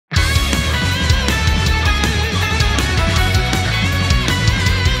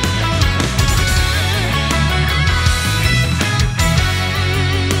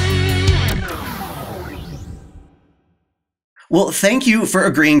Well, thank you for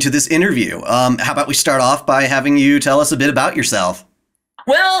agreeing to this interview. How about we start off by having you tell us a bit about yourself?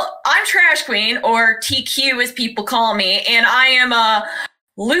 Well, I'm Trash Queen, or TQ as people call me, and I am a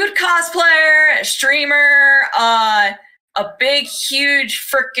lewd cosplayer, a streamer, a big,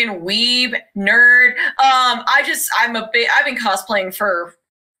 huge freaking weeb nerd. I've been cosplaying for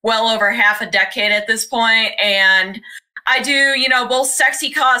well over half a decade at this point, and I do, both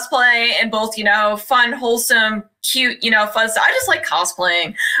sexy cosplay and both, fun, wholesome, cute, fun stuff. I just like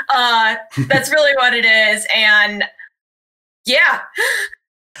cosplaying. That's really what it is, and yeah.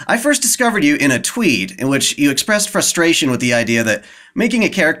 I first discovered you in a tweet in which you expressed frustration with the idea that making a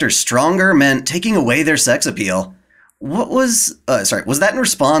character stronger meant taking away their sex appeal. Was that in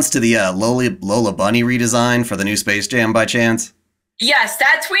response to the Lola Bunny redesign for the new Space Jam by chance? Yes,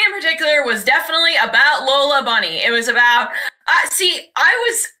 that tweet in particular was definitely about Lola Bunny. It was about, I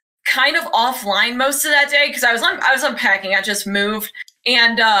was kind of offline most of that day because I was unpacking. I just moved,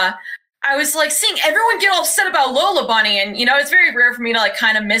 and I was like seeing everyone get all upset about Lola Bunny, and it's very rare for me to like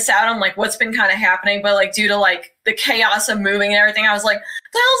kind of miss out on like what's been kind of happening, but like due to like the chaos of moving and everything, I was like,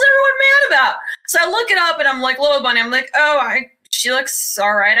 the hell's everyone mad about? So I look it up and I'm like, Lola Bunny, I'm like, she looks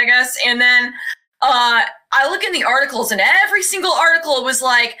all right, I guess. And then I look in the articles, and every single article was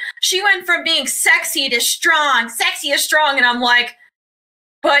like, she went from being sexy to strong, and I'm like,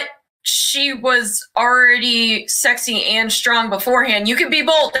 but she was already sexy and strong beforehand. You can be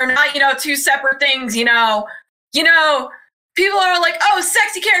both. They're not, two separate things, people are like, oh,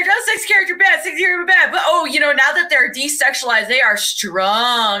 sexy character, bad, sexy character, bad. But, now that they're desexualized, they are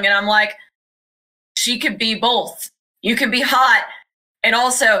strong. And I'm like, she could be both. You can be hot and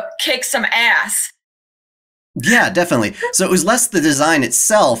also kick some ass. Yeah, definitely. So it was less the design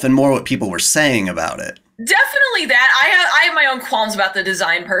itself and more what people were saying about it. Definitely that. I have my own qualms about the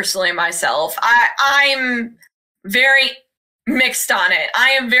design personally myself. I'm very mixed on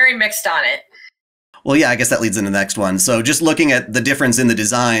it. Well, yeah, I guess that leads into the next one. So just looking at the difference in the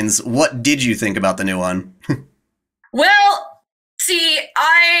designs, what did you think about the new one? Well, see,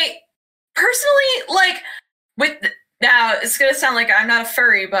 I personally now it's going to sound like I'm not a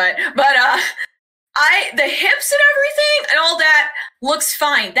furry, but the hips and everything and all that looks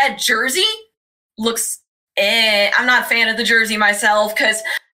fine. That jersey looks I'm not a fan of the jersey myself because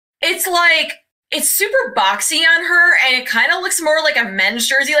it's like it's super boxy on her and it kind of looks more like a men's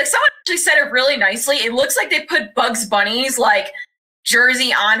jersey. Like someone actually said it really nicely. It looks like they put Bugs Bunny's like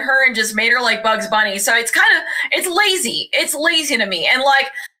jersey on her and just made her like Bugs Bunny. So it's lazy. It's lazy to me. And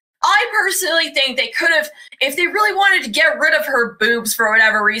like I personally think they could have, if they really wanted to get rid of her boobs for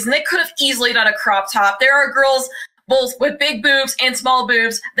whatever reason, they could have easily done a crop top. There are girls both with big boobs and small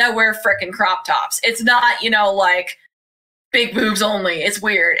boobs that wear frickin' crop tops. It's not, like big boobs only. It's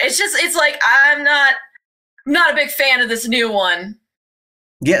weird. It's like, I'm not a big fan of this new one.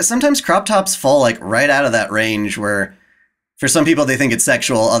 Yeah, sometimes crop tops fall like right out of that range where for some people they think it's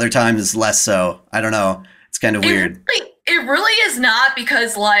sexual, other times less so. I don't know. It's kind of weird. It really is not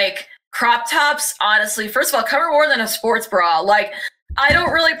because like crop tops, honestly, first of all, cover more than a sports bra. Like, I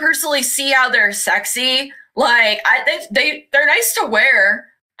don't really personally see how they're sexy. Like they're nice to wear.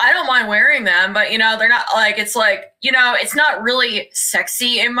 I don't mind wearing them, but they're not like, it's like, it's not really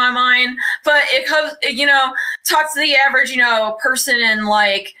sexy in my mind, but it comes, talks to the average, person in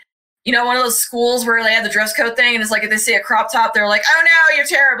like, one of those schools where they have the dress code thing. And it's like, if they see a crop top, they're like, oh no, you're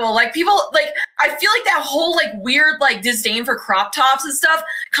terrible. Like people like, I feel like that whole like weird, like disdain for crop tops and stuff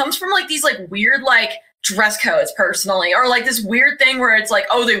comes from like these like weird, like dress codes personally, or like this weird thing where it's like,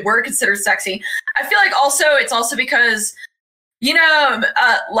 oh, they were considered sexy. I feel like it's also because,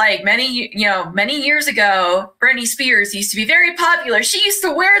 like many years ago, Britney Spears used to be very popular. She used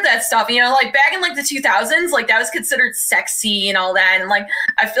to wear that stuff, like back in like the 2000s, like that was considered sexy and all that. And like,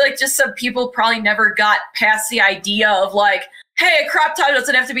 I feel like just some people probably never got past the idea of like, hey, a crop top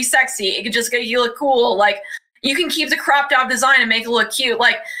doesn't have to be sexy. It could just get you look cool. Like you can keep the crop top design and make it look cute.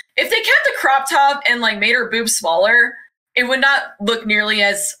 Like if they kept the crop top and like made her boobs smaller, it would not look nearly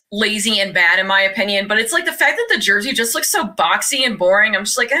as lazy and bad in my opinion. But it's like the fact that the jersey just looks so boxy and boring. I'm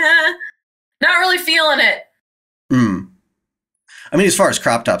just like, not really feeling it. I mean, as far as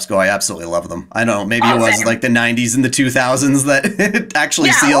crop tops go, I absolutely love them. I know maybe it was like the 90s and the 2000s that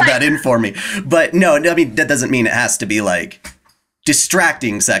actually sealed that in for me. But no, I mean, that doesn't mean it has to be like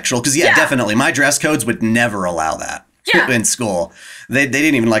distracting sexual. Because definitely my dress codes would never allow that in school. They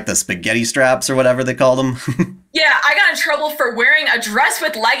didn't even like the spaghetti straps or whatever they called them. Yeah, I got in trouble for wearing a dress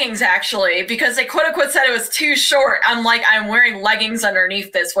with leggings, actually, because they quote-unquote said it was too short. I'm like, I'm wearing leggings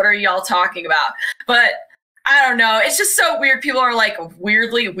underneath this. What are y'all talking about? But I don't know. It's just so weird. People are like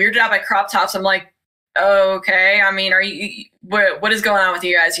weirdly weirded out by crop tops. I'm like, okay. I mean, what is going on with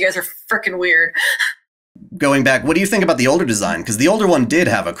you guys? You guys are freaking weird. Going back, what do you think about the older design? Because the older one did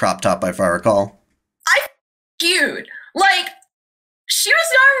have a crop top, if I recall. Cute. Like, she was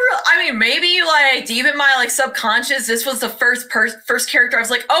not real. I mean, maybe like deep in my like subconscious, this was the first character I was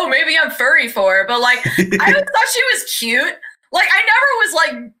like, oh, maybe I'm furry for. But like, I always thought she was cute. Like, I never was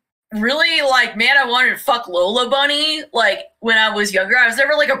like really like, man, I wanted to fuck Lola Bunny. Like when I was younger, I was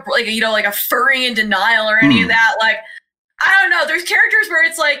never like a furry in denial or any of that. Like, I don't know. There's characters where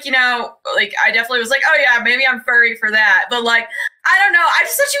it's like, like I definitely was like, oh yeah, maybe I'm furry for that. But like, I don't know. I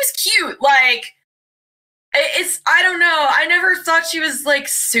just thought she was cute. Like. I don't know. I never thought she was like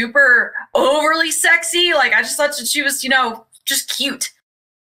super overly sexy. Like I just thought that she was, just cute.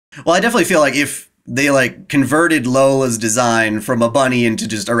 Well, I definitely feel like if they like converted Lola's design from a bunny into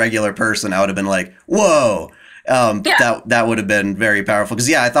just a regular person, I would have been like, whoa. That would have been very powerful.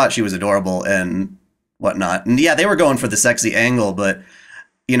 Because I thought she was adorable and whatnot. And they were going for the sexy angle, but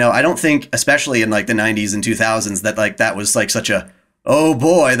I don't think, especially in like the 90s and 2000s, that like that was like such a oh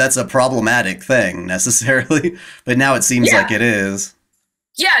boy, that's a problematic thing necessarily. But now it seems like it is.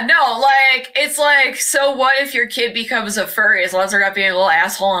 Yeah, no, like, it's like, so what if your kid becomes a furry as long as they're not being a little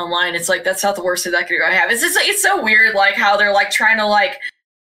asshole online? It's like, that's not the worst thing that could go have. It's just like, it's so weird, like, how they're like trying to like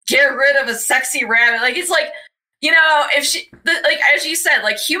get rid of a sexy rabbit. Like, it's like, if she, like, as you said,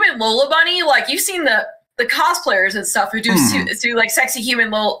 like, human Lola Bunny, like, you've seen the cosplayers and stuff who do like sexy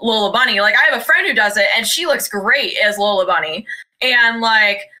human Lola Bunny. Like, I have a friend who does it, and she looks great as Lola Bunny. And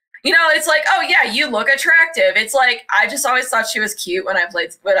like, it's like, oh yeah, you look attractive. It's like, I just always thought she was cute when I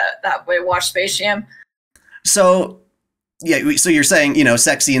watched Space Jam. So, so you're saying,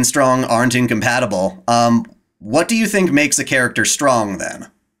 sexy and strong aren't incompatible. What do you think makes a character strong then?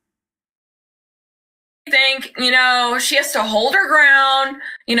 I think, she has to hold her ground,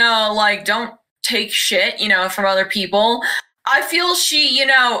 like don't take shit, from other people. I feel she's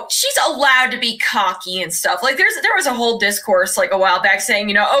allowed to be cocky and stuff. Like there was a whole discourse like a while back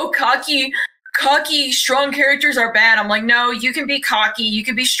saying, oh, cocky, strong characters are bad. I'm like, no, you can be cocky, you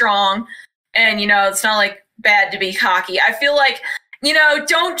can be strong. And, it's not like bad to be cocky. I feel like,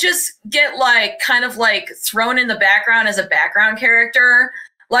 don't just get like kind of like thrown in the background as a background character.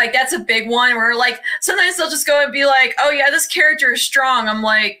 Like that's a big one where like sometimes they'll just go and be like, oh yeah, this character is strong. I'm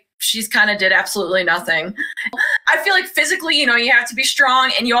like, she's kind of did absolutely nothing. I feel like physically, you have to be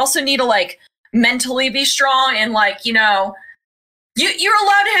strong, and you also need to like mentally be strong, and like, you're allowed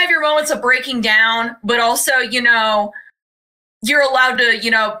to have your moments of breaking down, but also, you're allowed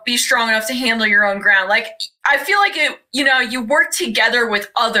to, be strong enough to handle your own ground. Like, I feel like you work together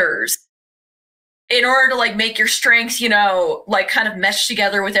with others in order to like make your strengths, like kind of mesh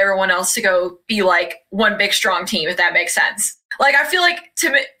together with everyone else to go be like one big strong team, if that makes sense. Like, I feel like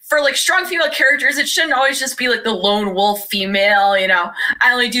for like strong female characters, it shouldn't always just be like the lone wolf female,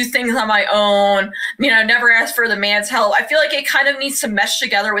 I only do things on my own, never ask for the man's help. I feel like it kind of needs to mesh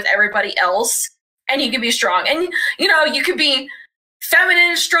together with everybody else, and you can be strong. And, you could be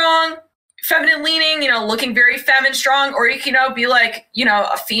feminine strong, feminine leaning, looking very feminine strong, or you can, be like,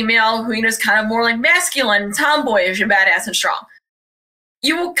 a female who, is kind of more like masculine, tomboyish and badass and strong.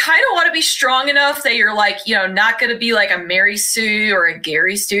 You will kind of want to be strong enough that you're like, not going to be like a Mary Sue or a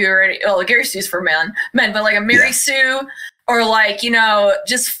Gary Sue Gary Sue's for men, but like a Mary Sue, or like,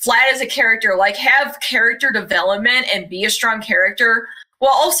 just flat as a character, like have character development and be a strong character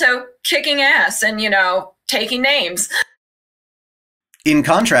while also kicking ass and, taking names. In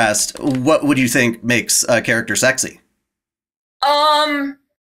contrast, what would you think makes a character sexy?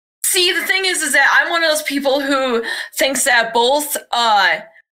 See, the thing is that I'm one of those people who thinks that both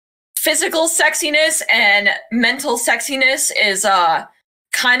physical sexiness and mental sexiness is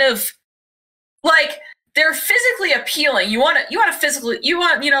kind of like they're physically appealing. You want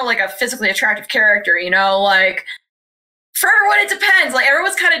a physically attractive character, like for everyone it depends. Like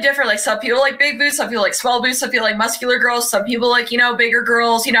everyone's kind of different. Like some people like big boobs, some people like small boobs, some people like muscular girls, some people like, bigger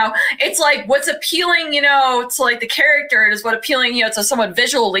girls, it's like what's appealing, to like the character is what appealing, to someone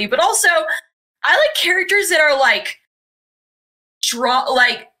visually, but also I like characters that are like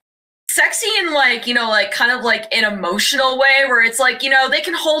like sexy and like, like kind of like an emotional way where it's like, they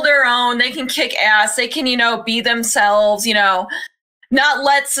can hold their own, they can kick ass, they can, be themselves, not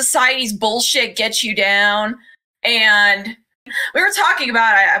let society's bullshit get you down. And we were talking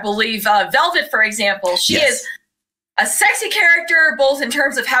about, I believe, Velvet, for example. She is a sexy character, both in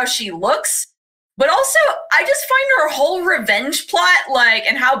terms of how she looks, but also I just find her whole revenge plot, like,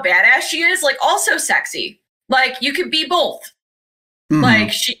 and how badass she is, like, also sexy. Like, you could be both.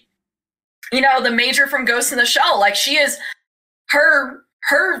 Like, she, the Major from Ghost in the Shell, like, she is, her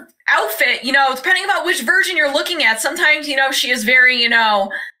her outfit, you know, depending about which version you're looking at, sometimes, you know, she is very, you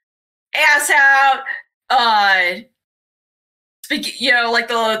know, ass out, you know, like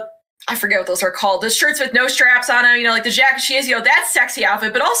I forget what those are called. The shirts with no straps on them, you know, like the jacket she is, you know, that's sexy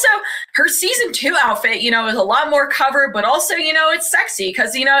outfit. But also her season 2 outfit, you know, is a lot more covered, but also, you know, it's sexy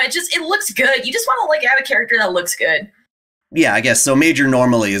because, you know, it looks good. You just want to like have a character that looks good. Yeah, I guess so. Major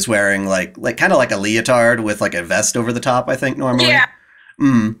normally is wearing like kind of like a leotard with like a vest over the top, I think normally. Yeah.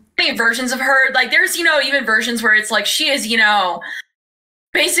 Many versions of her, like there's, you know, even versions where it's like she is, you know,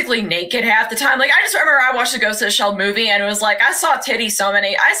 basically naked half the time. Like I just remember I watched the Ghost in the Shell movie and it was like I saw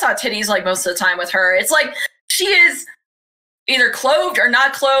titties like most of the time with her. It's like she is either clothed or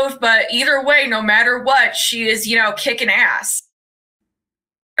not clothed, but either way, no matter what, she is, you know, kicking ass.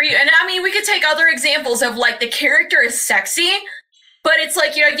 And I mean, we could take other examples of like the character is sexy, but it's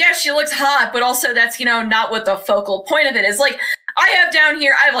like, you know, yeah, she looks hot, but also that's, you know, not what the focal point of it is. Like I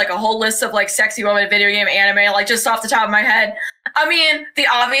have like a whole list of like sexy women video game anime, like just off the top of my head. I mean, the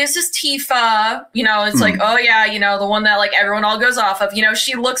obvious is Tifa, you know, it's like, oh yeah, you know, the one that like everyone all goes off of, you know,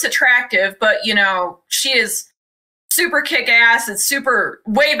 she looks attractive, but you know, she is super kick-ass and super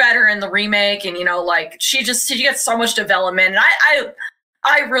way better in the remake. And, you know, like she gets so much development. And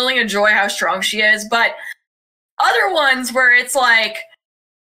I really enjoy how strong she is, but other ones where it's like,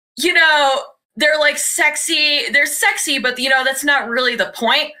 you know, they're like sexy, but you know, that's not really the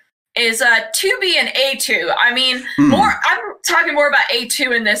point. Is 2B and A2. I mean, I'm talking more about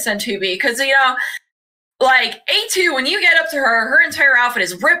A2 in this than 2B because, you know, like A2, when you get up to her entire outfit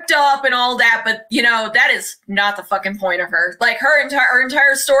is ripped up and all that, but you know, that is not the fucking point of her. Like her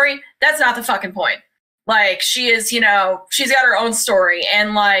entire story, that's not the fucking point. Like she is, you know, she's got her own story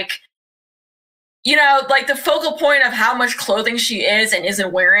and like, you know, like the focal point of how much clothing she is and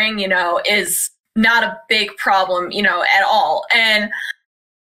isn't wearing, you know, is not a big problem, you know, at all. And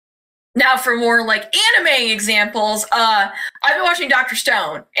now for more like anime examples, I've been watching Dr.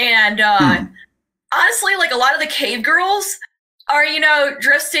 Stone and honestly, like a lot of the cave girls are, you know,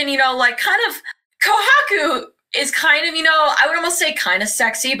 dressed in, you know, like kind of Kohaku is kind of, you know, I would almost say kind of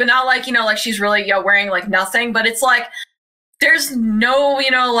sexy, but not like, you know, like she's really, you know, wearing like nothing, but it's like, there's no,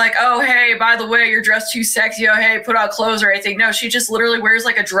 you know, like, oh, hey, by the way, you're dressed too sexy. Oh, hey, put on clothes or anything. No, she just literally wears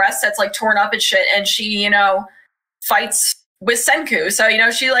like a dress that's like torn up and shit. And she, you know, fights with Senku. So, you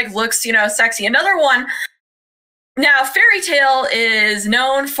know, she like looks, you know, sexy. Another one. Now, Fairy Tail is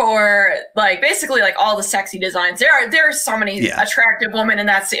known for like basically like all the sexy designs. There are so many attractive women in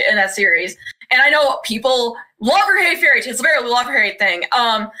that series. And I know people love or hate Fairy Tail. It's a very love or hate thing.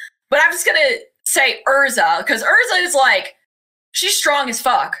 But I'm just going to say Urza because Urza is like, she's strong as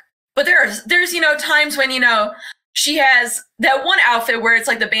fuck, but there's, you know, times when, you know, she has that one outfit where it's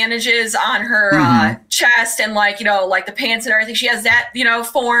like the bandages on her chest and like, you know, like the pants and everything. She has that, you know,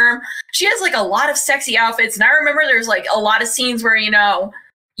 form. She has like a lot of sexy outfits. And I remember there's like a lot of scenes where, you know,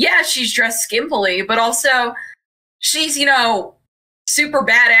 yeah, she's dressed skimpily, but also she's, you know, super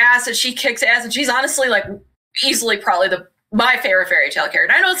badass and she kicks ass. And she's honestly like easily probably my favorite Fairy Tail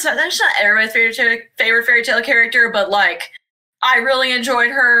character. I know that's not everybody's favorite Fairy Tail character, but like, I really enjoyed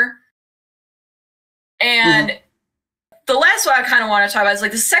her. And the last one I kind of want to talk about is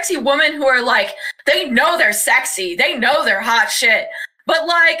like the sexy women who are like, they know they're sexy. They know they're hot shit. But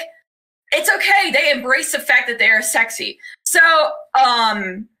like, it's okay. They embrace the fact that they are sexy. So,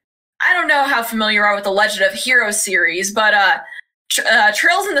 I don't know how familiar you are with the Legend of Heroes series, but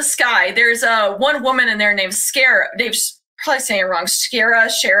Trails in the Sky, there's one woman in there named Skara. Dave's probably saying it wrong.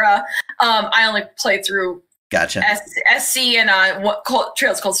 Shara. I only played through Gotcha. SC and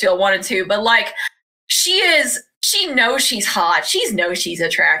Trails Cold Steel 1 and 2, but like she knows she's hot. She knows she's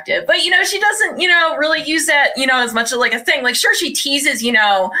attractive, but you know, she doesn't, you know, really use that, you know, as much as like a thing. Like sure, she teases, you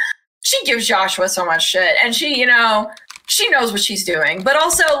know, she gives Joshua so much shit and she, you know, she knows what she's doing, but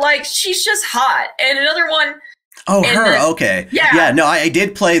also like she's just hot. And another one. Oh, her. Okay. Yeah. No, I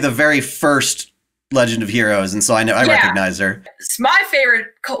did play the very first Legend of Heroes, and so I recognize her. My favorite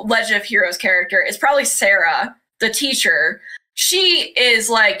Legend of Heroes character is probably Sarah, the teacher. She is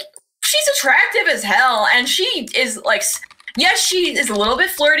like, she's attractive as hell, and she is like, yes, she is a little bit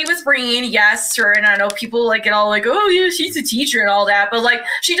flirty with Breen, yes, sure, and I know people like get all like, oh yeah, she's a teacher and all that, but like,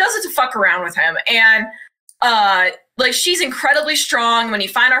 she does it to fuck around with him, and like, she's incredibly strong. When you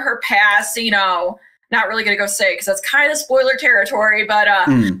find out her past, you know, not really gonna go say because that's kind of spoiler territory, but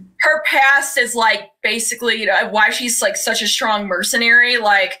her past is like basically, you know, why she's like such a strong mercenary.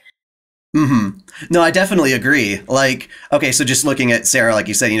 Like, no, I definitely agree. Like, okay, so just looking at Sarah, like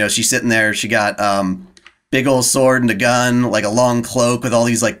you said, you know, she's sitting there. She got big old sword and a gun, like a long cloak with all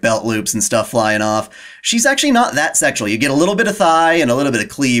these like belt loops and stuff flying off. She's actually not that sexual. You get a little bit of thigh and a little bit of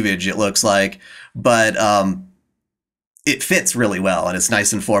cleavage, it looks like, but it fits really well, and it's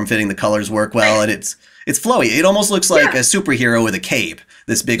nice and form-fitting. The colors work well, and it's flowy. It almost looks like a superhero with a cape,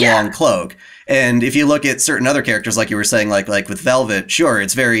 this big long cloak. And if you look at certain other characters, like you were saying, like with Velvet, sure,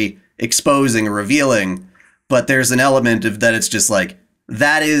 it's very exposing or revealing, but there's an element of that it's just like,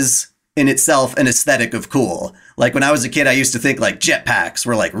 that is in itself an aesthetic of cool. Like when I was a kid, I used to think like jetpacks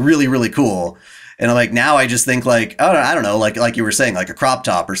were like really, really cool. And like now I just think like, oh, I don't know, like you were saying, like a crop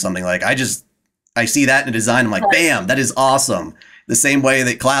top or something. Like I see that in a design, I'm like, bam, that is awesome. The same way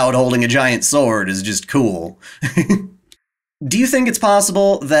that Cloud holding a giant sword is just cool. Do you think it's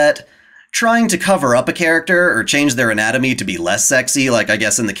possible that trying to cover up a character or change their anatomy to be less sexy, like I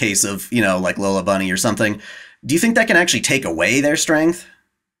guess in the case of, you know, like Lola Bunny or something, do you think that can actually take away their strength?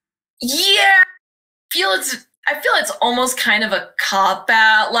 Yeah, I feel it's almost kind of a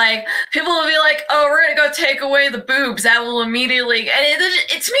cop-out. Like, people will be like, oh, we're gonna go take away the boobs. That will immediately... And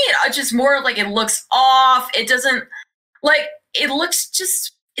it to me, it's just more like it looks off. It doesn't... Like, it looks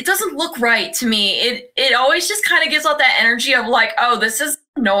just... It doesn't look right to me. It always just kind of gives out that energy of like, oh, this is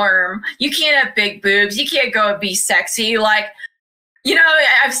norm. You can't have big boobs. You can't go and be sexy. Like, you know,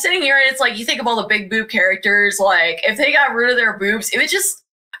 I'm sitting here and it's like, you think of all the big boob characters, like, if they got rid of their boobs, it would just...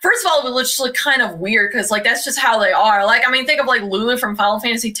 First of all, it would just look kind of weird because, like, that's just how they are. Like, I mean, think of, like, Lulu from Final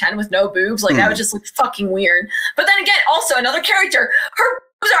Fantasy X with no boobs. Like, that would just look fucking weird. But then again, also, another character, her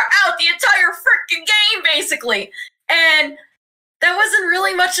boobs are out the entire freaking game, basically. And that wasn't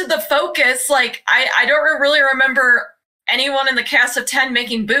really much of the focus. Like, I don't really remember anyone in the cast of 10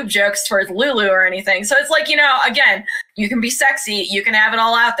 making boob jokes towards Lulu or anything. So it's like, you know, again, you can be sexy, you can have it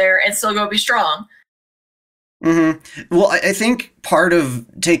all out there, and still go be strong. Mm-hmm. Well, I think part of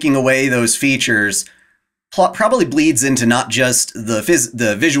taking away those features probably bleeds into not just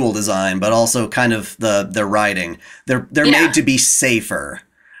the visual design, but also kind of the writing. They're made to be safer,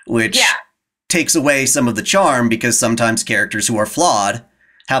 which takes away some of the charm because sometimes characters who are flawed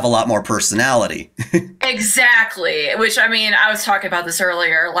have a lot more personality. Exactly. Which, I mean, I was talking about this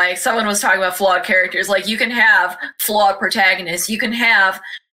earlier. Like, someone was talking about flawed characters. Like, you can have flawed protagonists. You can have,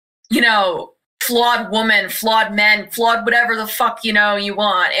 you know, flawed woman, flawed men, flawed whatever the fuck, you know, you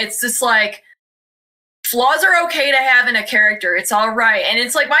want. It's just like, flaws are okay to have in a character. It's all right. And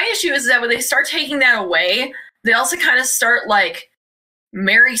it's like, my issue is that when they start taking that away, they also kind of start like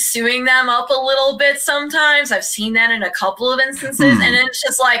Mary suing them up a little bit sometimes. I've seen that in a couple of instances. And it's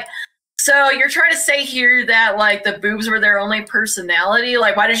just like, so you're trying to say here that like the boobs were their only personality?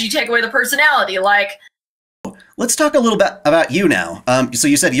 Like, why did you take away the personality? Like, let's talk a little bit about you now. So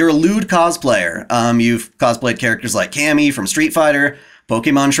you said you're a lewd cosplayer. You've cosplayed characters like Cammy from Street Fighter,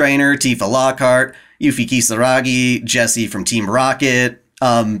 Pokemon Trainer, Tifa Lockhart, Yuffie Kisaragi, Jessie from Team Rocket,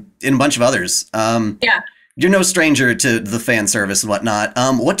 and a bunch of others. You're no stranger to the fan service and whatnot.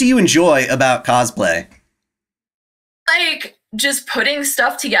 What do you enjoy about cosplay? Like, just putting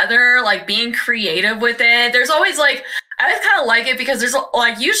stuff together, like being creative with it. There's always like, I kind of like it because there's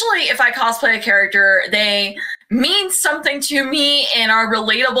like, usually if I cosplay a character, they mean something to me and are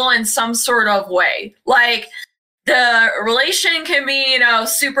relatable in some sort of way. Like, the relation can be, you know,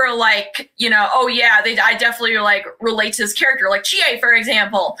 super like, you know, oh yeah, I definitely like relate to this character. Like Chie, for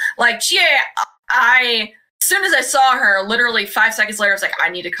example. Like Chie, as soon as I saw her, literally 5 seconds later, I was like, I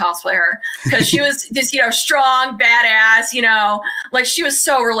need to cosplay her. Because she was just, you know, strong, badass, you know, like she was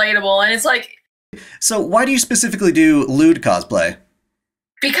so relatable. And it's like... So why do you specifically do lewd cosplay?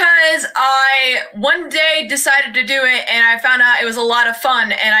 Because I one day decided to do it and I found out it was a lot of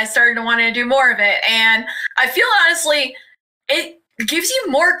fun and I started to want to do more of it. And I feel honestly, it gives you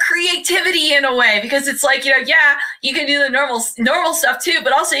more creativity in a way because it's like, you know, yeah, you can do the normal stuff too,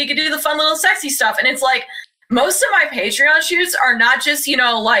 but also you can do the fun little sexy stuff. And it's like, most of my Patreon shoots are not just, you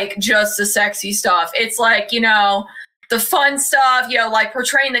know, like just the sexy stuff. It's like, you know, the fun stuff, you know, like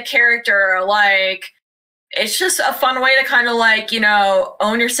portraying the character, like, it's just a fun way to kind of like, you know,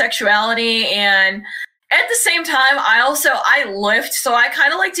 own your sexuality. And at the same time, I lift, so I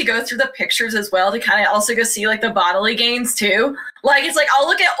kind of like to go through the pictures as well to kind of also go see like the bodily gains too. Like, it's like, I'll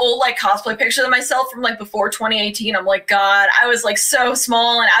look at old like cosplay pictures of myself from like before 2018. I'm like, God, I was like so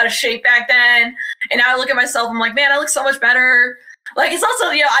small and out of shape back then. And now I look at myself, I'm like, man, I look so much better. Like, it's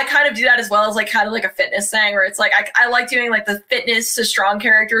also, you know, I kind of do that as well as like kind of like a fitness thing where it's like, I like doing like the fitness to strong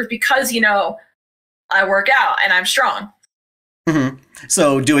characters because, you know, I work out and I'm strong. Mm-hmm.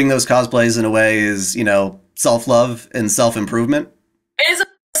 So doing those cosplays in a way is, you know, self-love and self-improvement? It is a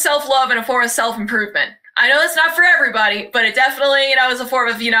self-love and a form of self-improvement. I know it's not for everybody, but it definitely, you know, is a form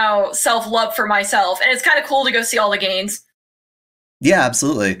of, you know, self-love for myself. And it's kind of cool to go see all the games. Yeah,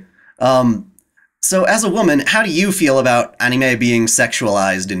 absolutely. So as a woman, how do you feel about anime being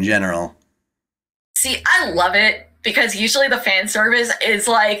sexualized in general? See, I love it because usually the fan service is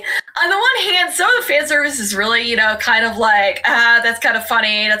like, on the one hand, some of the fan service is really, you know, kind of like, that's kind of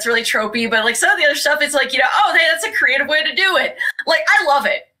funny, that's really tropey, but like some of the other stuff is like, you know, oh, hey, that's a creative way to do it. Like, I love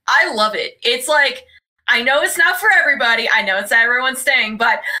it. I love it. It's like, I know it's not for everybody. I know it's not everyone's thing,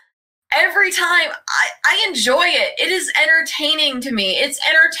 but every time I enjoy it. It is entertaining to me. It's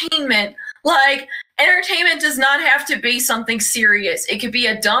entertainment. Like, entertainment does not have to be something serious. It could be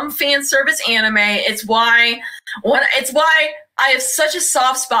a dumb fan service anime. It's why I have such a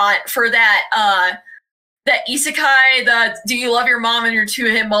soft spot for that that isekai, the do you love your mom and your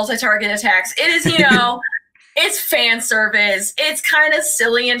two-hit multi-target attacks. It is, you know, it's fan service. It's kind of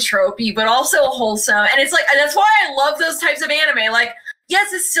silly and tropey, but also wholesome. And it's like, that's why I love those types of anime. Like,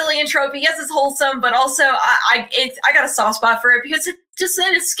 yes, it's silly and tropey. Yes, it's wholesome, but also I got a soft spot for it because it's just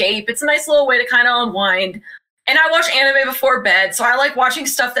an escape. It's a nice little way to kind of unwind. And I watch anime before bed, so I like watching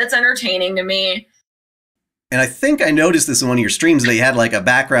stuff that's entertaining to me. And I think I noticed this in one of your streams that you had like a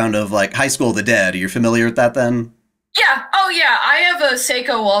background of like High School of the Dead. Are you familiar with that then? Yeah. Oh, yeah. I have a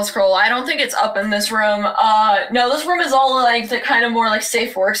Seiko wall scroll. I don't think it's up in this room. No, this room is all like the kind of more like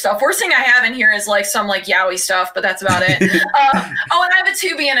safe work stuff. Worst thing I have in here is like some like yaoi stuff, but that's about it. Oh, and I have a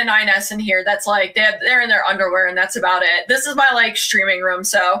 2B and a 9S in here. That's like they're in their underwear, and that's about it. This is my like streaming room.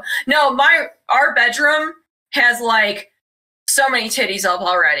 So no, our bedroom has like so many titties up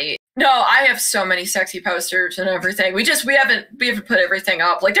already. No, I have so many sexy posters and everything. We haven't put everything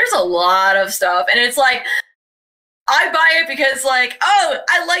up. Like, there's a lot of stuff, and it's like, I buy it because, like, oh,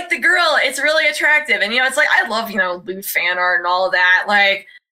 I like the girl. It's really attractive. And, you know, it's like, I love, you know, lewd fan art and all of that. Like,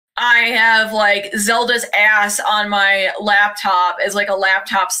 I have, like, Zelda's ass on my laptop as, like, a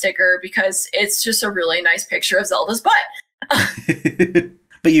laptop sticker because it's just a really nice picture of Zelda's butt.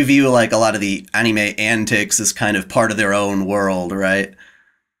 But you view, like, a lot of the anime antics as kind of part of their own world, right?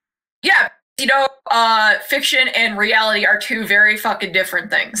 Yeah. You know, fiction and reality are two very fucking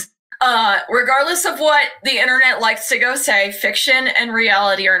different things. Regardless of what the internet likes to go say, fiction and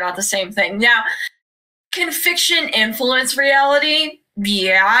reality are not the same thing. Now, can fiction influence reality?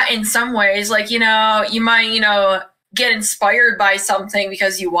 Yeah, in some ways. Like, you know, you might, you know, get inspired by something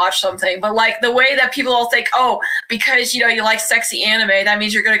because you watch something. But, like, the way that people all think, oh, because, you know, you like sexy anime, that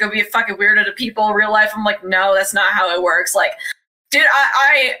means you're going to go be a fucking weirdo to people in real life. I'm like, no, that's not how it works. Like, dude,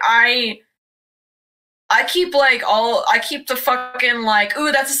 I keep the fucking like,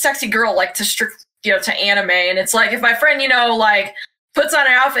 ooh, that's a sexy girl, like to strict, you know, to anime. And it's like, if my friend, you know, like puts on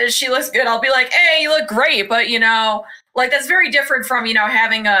an outfit and she looks good, I'll be like, hey, you look great. But, you know, like that's very different from, you know,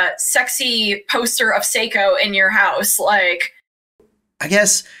 having a sexy poster of Seiko in your house. Like, I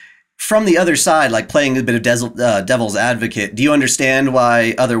guess from the other side, like playing a bit of devil's advocate, do you understand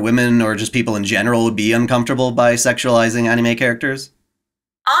why other women or just people in general would be uncomfortable by sexualizing anime characters?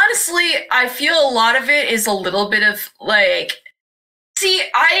 Honestly, I feel a lot of it is a little bit of like, see,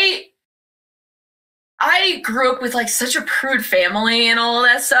 I grew up with like such a prude family and all of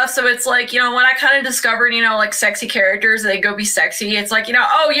that stuff. So it's like, you know, when I kind of discovered, you know, like sexy characters, they go be sexy. It's like, you know,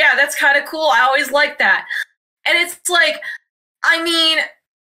 oh yeah, that's kind of cool. I always liked that. And it's like, I mean,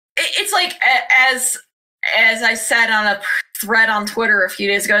 it's like, as I said on a thread on Twitter a few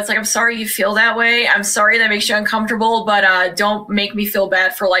days ago, it's like, I'm sorry you feel that way. I'm sorry that makes you uncomfortable, but don't make me feel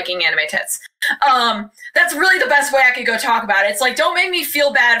bad for liking anime tits. That's really the best way I could go talk about it. It's like, don't make me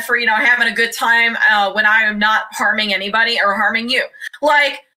feel bad for, you know, having a good time when I am not harming anybody or harming you.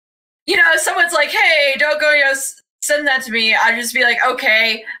 Like, you know, if someone's like, hey, don't go, you know, send that to me. I'd just be like,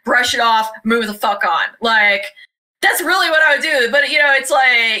 okay, brush it off, move the fuck on. Like, that's really what I would do. But, you know, it's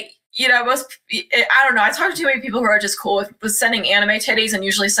like, you know, I don't know. I talk to too many people who are just cool with sending anime titties and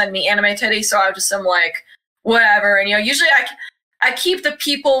usually send me anime titties. So I just am like, whatever. And, you know, usually I keep the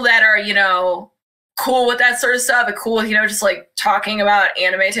people that are, you know, cool with that sort of stuff and cool with, you know, just like talking about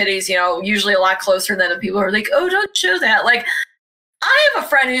anime titties, you know, usually a lot closer than the people who are like, oh, don't show that. Like, I have a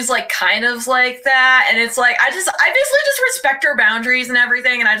friend who's like kind of like that. And it's like, I basically just respect her boundaries and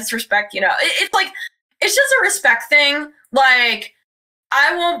everything. And I just respect, you know, it's like, it's just a respect thing. Like,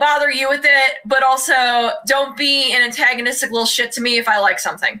 I won't bother you with it, but also don't be an antagonistic little shit to me if I like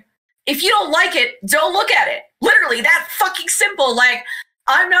something. If you don't like it, don't look at it. Literally, that fucking simple. Like,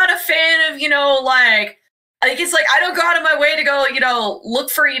 I'm not a fan of, you know, like it's like I don't go out of my way to go, you know, look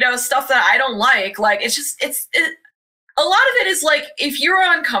for, you know, stuff that I don't like. Like, it's just, a lot of it is like, if you're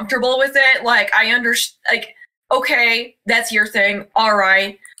uncomfortable with it, like, I understand, like, okay, that's your thing. All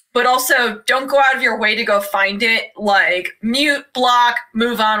right. but also don't go out of your way to go find it. Like, mute, block,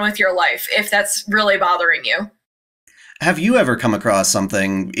 move on with your life if that's really bothering you. Have you ever come across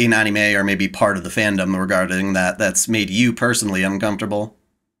something in anime or maybe part of the fandom regarding that that's made you personally uncomfortable?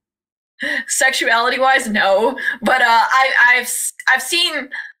 Sexuality-wise, no. But I've seen.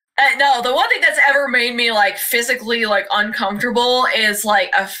 No, the one thing that's ever made me like physically like uncomfortable is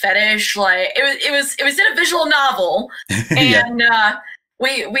like a fetish. Like it was in a visual novel, and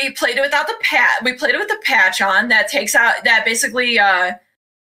we played it without the patch. We played it with the patch on that takes out that basically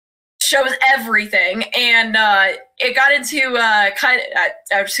shows everything, and it got into kind of.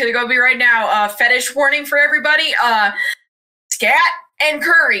 I'm just gonna go be right now. Fetish warning for everybody. Scat and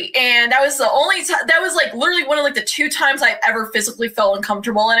curry, and that was the only time. That was like literally one of like the 2 times I've ever physically felt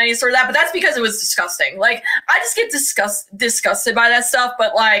uncomfortable in any sort of that. But that's because it was disgusting. Like I just get disgusted by that stuff.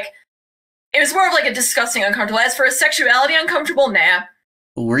 But like it was more of like a disgusting uncomfortable. As for a sexuality uncomfortable, nah.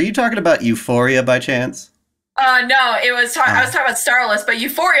 Were you talking about Euphoria by chance? No, it was. I was talking about Starless, but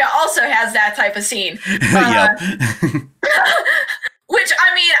Euphoria also has that type of scene. Which,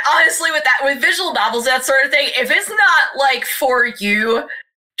 I mean, honestly, with visual novels, that sort of thing, if it's not, like, for you,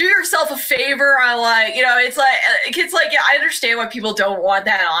 do yourself a favor. It's like, yeah, I understand why people don't want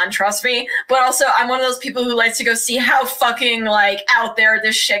that on, trust me. But also, I'm one of those people who likes to go see how fucking, like, out there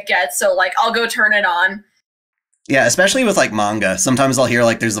this shit gets. So, like, I'll go turn it on. Yeah, especially with like manga. Sometimes I'll hear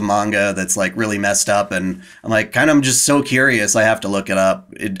like there's a manga that's like really messed up, and I'm like, I'm just so curious. I have to look it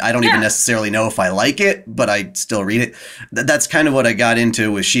up. I don't even necessarily know if I like it, but I still read it. That's kind of what I got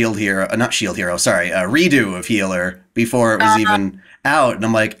into with Redo of Healer before it was even out, and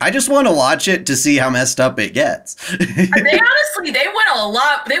I'm like, I just want to watch it to see how messed up it gets. They went a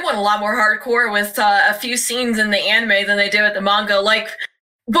lot more hardcore with a few scenes in the anime than they did with the manga. Like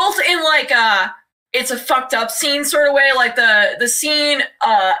both in like it's a fucked up scene sort of way. Like the scene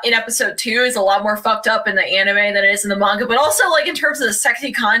in episode 2 is a lot more fucked up in the anime than it is in the manga. But also like in terms of the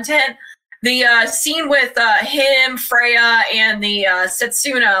sexy content, the scene with him, Freya, and the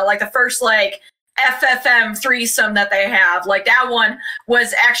Setsuna, like the first like FFM threesome that they have, like that one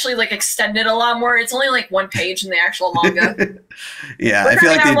was actually like extended a lot more. It's only like 1 page in the actual manga. Yeah, I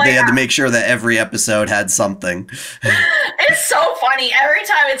feel like they had to make sure that every episode had something. It's so funny. Every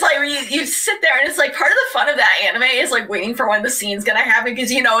time it's like you sit there and it's like part of the fun of that anime is like waiting for when the scene's gonna happen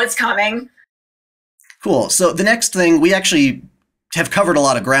because you know it's coming. Cool. So the next thing, we actually have covered a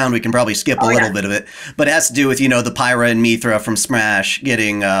lot of ground. We can probably skip a little bit of it, but it has to do with, the Pyra and Mithra from Smash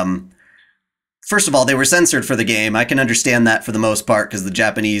getting, first of all, they were censored for the game. I can understand that for the most part because the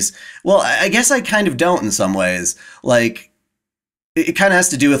Japanese, well, I guess I kind of don't in some ways. Like, it kind of has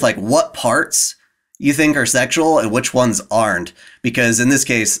to do with like what parts you think are sexual and which ones aren't. Because in this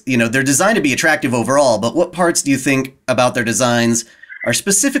case, they're designed to be attractive overall, but what parts do you think about their designs are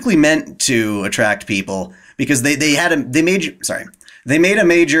specifically meant to attract people? Because they made a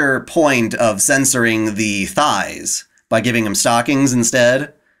major point of censoring the thighs by giving them stockings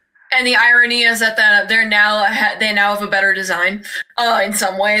instead. And the irony is that they now have a better design in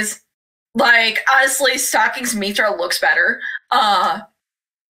some ways. Like honestly, stockings Mithra looks better.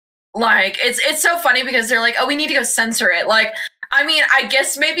 Like it's so funny because they're like, oh, we need to go censor it. Like, I mean, I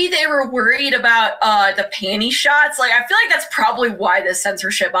guess maybe they were worried about the panty shots. Like, I feel like that's probably why this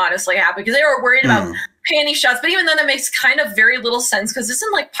censorship honestly happened because they were worried about panty shots. But even then, that makes kind of very little sense because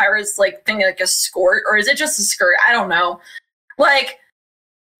isn't like Pyra's like thing like a skirt or is it just a skirt? I don't know. Like,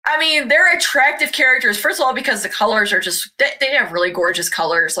 I mean, they're attractive characters. First of all, because the colors are just they have really gorgeous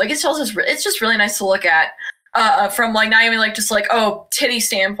colors. Like it's just really nice to look at. From like not even like just like titty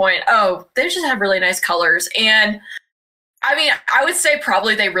standpoint. Oh, they just have really nice colors. And I mean, I would say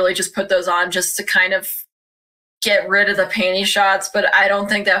probably they really just put those on just to kind of get rid of the panty shots, but I don't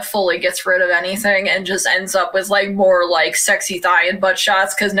think that fully gets rid of anything and just ends up with like more like sexy thigh and butt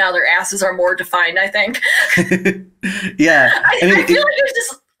shots because now their asses are more defined, I think. Yeah. I feel like there's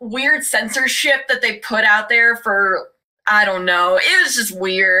this weird censorship that they put out there for, I don't know. It was just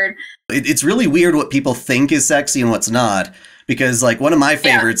weird. It's really weird what people think is sexy and what's not, because like one of my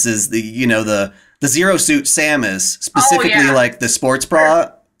favorites is the Zero Suit Samus, specifically like the sports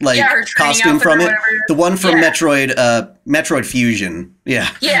bra costume from it, the one from Metroid Fusion. Yeah.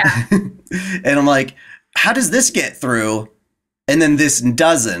 And I'm like, how does this get through? And then this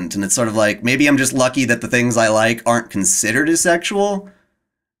doesn't. And it's sort of like, maybe I'm just lucky that the things I like aren't considered as sexual.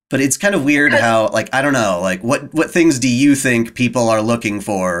 But it's kind of weird how, like, I don't know, like, what things do you think people are looking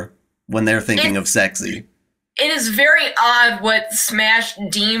for when they're thinking of sexy? it is very odd what Smash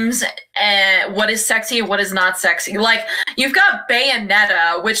deems what is sexy and what is not sexy. Like, you've got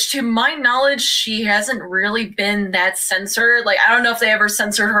Bayonetta, which to my knowledge, she hasn't really been that censored. Like, I don't know if they ever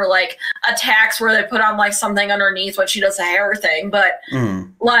censored her, like, attacks where they put on, like, something underneath when she does a hair thing. But,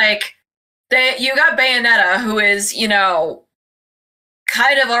 like, you got Bayonetta, who is, you know,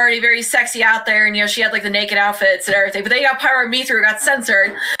 kind of already very sexy out there. And, you know, she had, like, the naked outfits and everything. But then you got Pyro Mithra, who got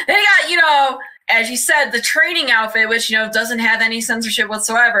censored. Then you got, you know, as you said, the training outfit, which, you know, doesn't have any censorship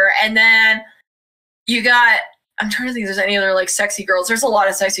whatsoever. And then you got, I'm trying to think if there's any other, like, sexy girls. There's a lot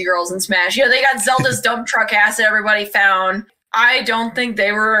of sexy girls in Smash. You know, they got Zelda's dump truck ass that everybody found. I don't think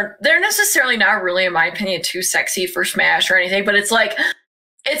they're necessarily not really, in my opinion, too sexy for Smash or anything, but it's like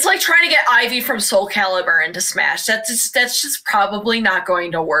trying to get Ivy from Soul Calibur into Smash. That's just probably not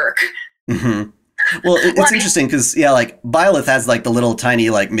going to work. Mm-hmm. Well, it's interesting because, yeah, like, Byleth has, like, the little tiny,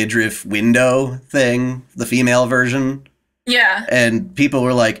 like, midriff window thing, the female version. Yeah. And people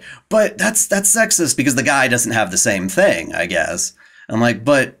were like, but that's sexist because the guy doesn't have the same thing, I guess. I'm like,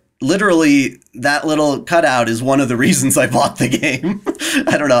 but literally that little cutout is one of the reasons I bought the game.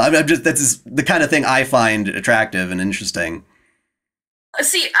 I don't know. I'm just, that's the kind of thing I find attractive and interesting.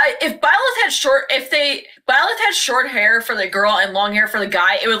 See, if Byleth had short hair for the girl and long hair for the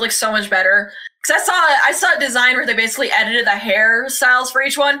guy, it would look so much better. Because I saw a design where they basically edited the hairstyles for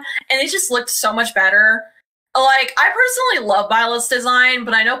each one, and it just looked so much better. Like, I personally love Byleth's design,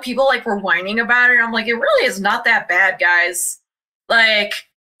 but I know people, like, were whining about it, and I'm like, it really is not that bad, guys. Like,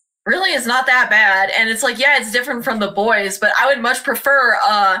 really is not that bad. And it's like, yeah, it's different from the boys, but I would much prefer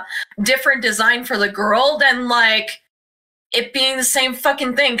a different design for the girl than, like, it being the same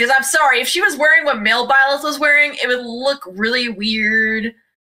fucking thing. Because I'm sorry, if she was wearing what male Byleth was wearing, it would look really weird.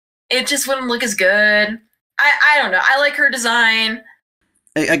 It just wouldn't look as good. I don't know. I like her design.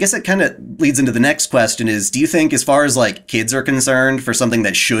 I guess it kind of leads into the next question is, do you think, as far as, like, kids are concerned, for something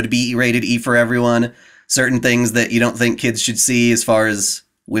that should be rated E for everyone, certain things that you don't think kids should see as far as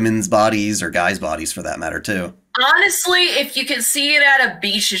women's bodies or guys' bodies for that matter, too? Honestly, if you can see it at a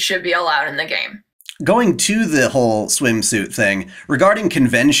beach, it should be allowed in the game. Going to the whole swimsuit thing, regarding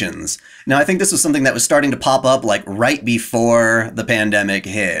conventions, now I think this was something that was starting to pop up, like, right before the pandemic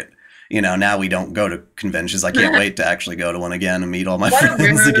hit. You know, now we don't go to conventions. I can't wait to actually go to one again and meet all my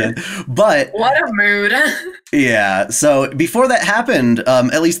friends again. But what a mood. Yeah. So before that happened,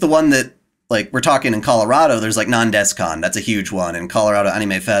 at least the one that, like, we're talking in Colorado, there's, like, non-DesCon. That's a huge one in Colorado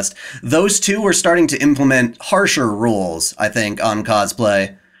Anime Fest. Those two were starting to implement harsher rules, I think, on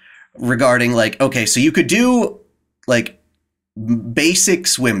cosplay regarding, like, okay, so you could do, like, basic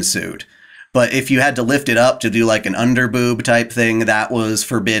swimsuit. But if you had to lift it up to do, like, an underboob type thing, that was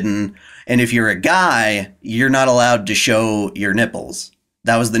forbidden. And if you're a guy, you're not allowed to show your nipples.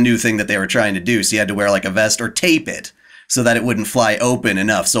 That was the new thing that they were trying to do. So you had to wear, like, a vest or tape it so that it wouldn't fly open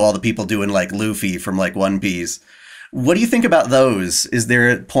enough. So all the people doing, like, Luffy from, like, One Piece. What do you think about those? Is there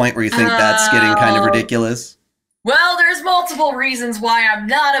a point where you think that's getting kind of ridiculous? Well, there's multiple reasons why I'm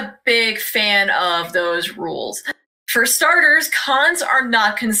not a big fan of those rules. For starters, cons are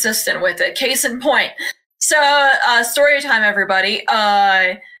not consistent with it. Case in point. So, story time, everybody.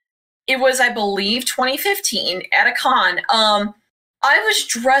 It was, I believe, 2015 at a con. I was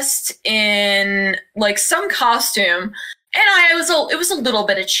dressed in, like, some costume, and it was a little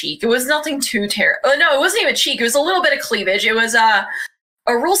bit of cheek. It was nothing too terrible. No, it wasn't even cheek. It was a little bit of cleavage. It was a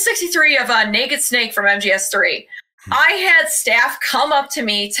Rule 63 of Naked Snake from MGS3. I had staff come up to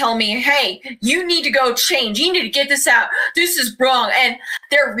me, tell me, hey, you need to go change. You need to get this out. This is wrong. And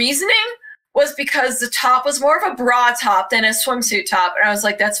their reasoning was because the top was more of a bra top than a swimsuit top. And I was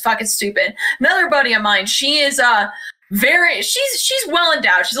like, that's fucking stupid. Another buddy of mine, she is she's well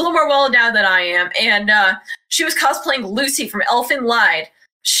endowed. She's a little more well endowed than I am. And she was cosplaying Lucy from Elfin Lied.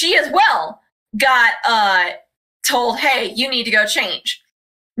 She as well got told, hey, you need to go change.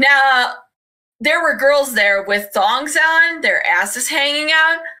 Now, there were girls there with thongs on, their asses hanging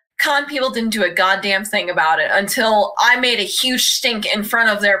out. Con people didn't do a goddamn thing about it until I made a huge stink in front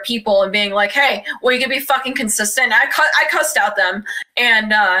of their people and being like, hey, well, you can be fucking consistent. I cussed out them.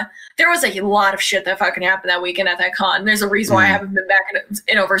 And there was a lot of shit that fucking happened that weekend at that con. There's a reason why I haven't been back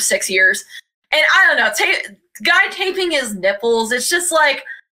in over 6 years. And I don't know, guy taping his nipples, it's just like,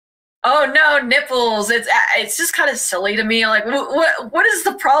 oh no, nipples. It's just kind of silly to me. Like, what is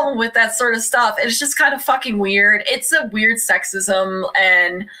the problem with that sort of stuff? It's just kind of fucking weird. It's a weird sexism,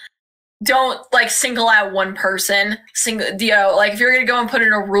 and don't, like, single out one person. Like, if you're gonna go and put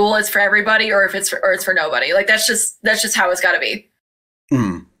in a rule, it's for everybody, or it's for nobody. Like, that's just how it's got to be.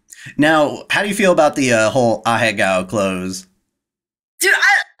 Now, how do you feel about the whole ahegao clothes? Dude,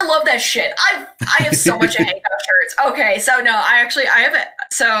 I love that shit. I have so much of Hangout shirts. Okay, so no, I have it.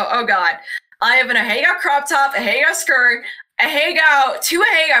 So, oh god. I have a Hangout crop top, a Hangout skirt, two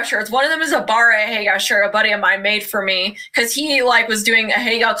Hangout shirts. One of them is a bar Hangout shirt a buddy of mine made for me because he like was doing a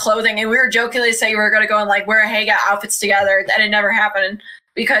Hangout clothing and we were jokingly saying we were gonna go and like wear Hangout outfits together. That it never happened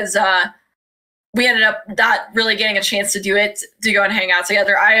because we ended up not really getting a chance to do it to go and hang out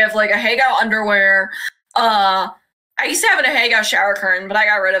together. I have like a Hangout underwear. I used to have a Hangout shower curtain, but I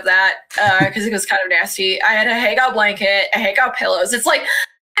got rid of that because it was kind of nasty. I had a Hangout blanket, a Hangout pillows. It's like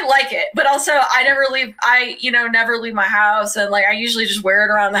I like it, but also I never leave. Never leave my house, and like I usually just wear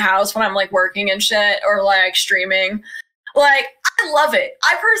it around the house when I'm like working and shit or like streaming. Like I love it.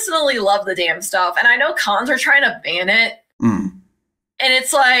 I personally love the damn stuff, and I know cons are trying to ban it, and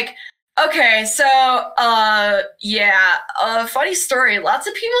it's like. Okay, so, funny story. Lots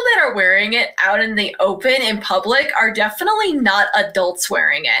of people that are wearing it out in the open in public are definitely not adults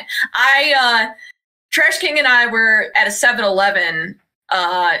wearing it. Trash King and I were at a 7-Eleven,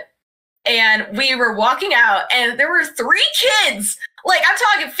 and we were walking out, and there were 3 kids. Like, I'm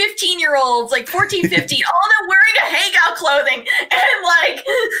talking 15-year-olds, like 14, 15, all of them wearing a Hangout clothing. And, like,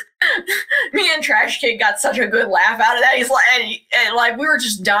 me and Trash King got such a good laugh out of that. He's like, and like, we were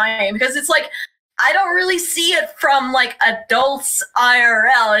just dying because it's like, I don't really see it from, like, adults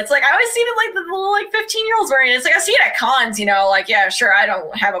IRL. It's like, I always see it like the little, like, 15-year-olds wearing it. It's like, I see it at cons, you know, like, yeah, sure, I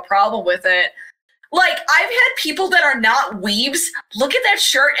don't have a problem with it. Like, I've had people that are not weebs look at that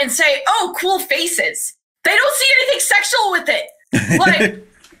shirt and say, oh, cool faces. They don't see anything sexual with it. Like,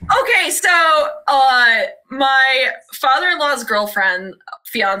 okay, so my father-in-law's girlfriend,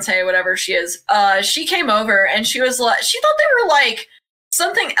 fiance, whatever she is, she came over and she was like, she thought they were like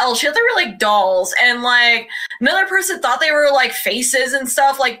something else. She thought they were like dolls, and like another person thought they were like faces and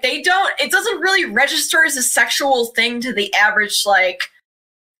stuff. Like it doesn't really register as a sexual thing to the average like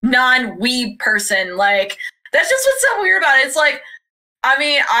non-weeb person. Like that's just what's so weird about it. It's like, I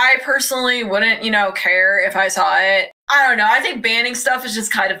mean, I personally wouldn't, care if I saw it. I don't know. I think banning stuff is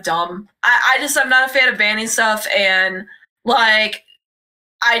just kind of dumb. I'm not a fan of banning stuff, and like,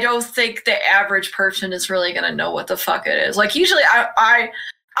 I don't think the average person is really gonna know what the fuck it is. Like, usually, I've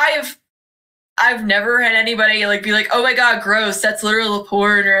never had anybody like be like, "Oh my god, gross! That's literally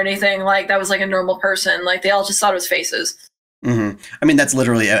porn" or anything. Like that was like a normal person. Like they all just thought it was faces. I mean, that's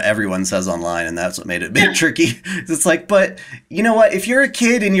literally everyone says online, and that's what made it a bit tricky. It's like, but you know what? If you're a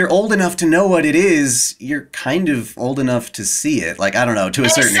kid and you're old enough to know what it is, you're kind of old enough to see it. Like, I don't know, to a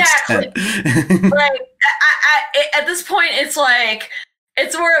certain extent. Like, at this point, it's like,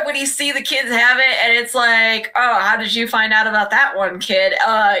 it's more when you see the kids have it, and it's like, oh, how did you find out about that one, kid?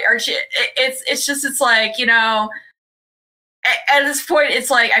 It's like, at this point,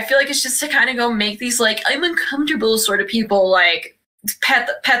 it's like, I feel like it's just to kind of go make these, like, I'm uncomfortable sort of people, like, pat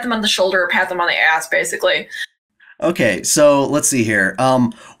them on the shoulder or pat them on the ass, basically. Okay, so let's see here.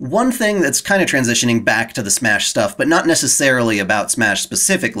 One thing that's kind of transitioning back to the Smash stuff, but not necessarily about Smash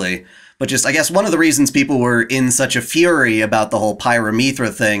specifically, but just, I guess, one of the reasons people were in such a fury about the whole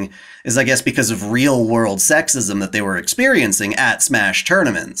Pyra/Mythra thing is, I guess, because of real-world sexism that they were experiencing at Smash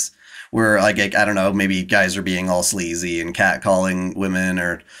tournaments. Where, like, I don't know, maybe guys are being all sleazy and catcalling women,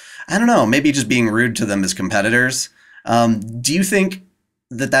 or, I don't know, maybe just being rude to them as competitors. Do you think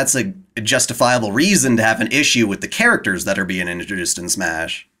that that's a justifiable reason to have an issue with the characters that are being introduced in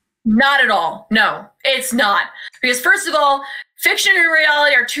Smash? Not at all. No, it's not. Because, first of all, fiction and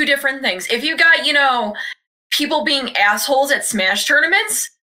reality are 2 different things. If you got, people being assholes at Smash tournaments,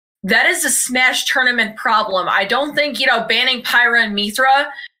 that is a Smash tournament problem. I don't think, banning Pyra and Mythra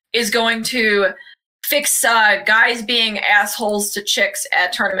is going to fix guys being assholes to chicks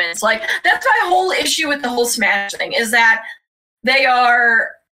at tournaments. Like, that's my whole issue with the whole Smash thing, is that they are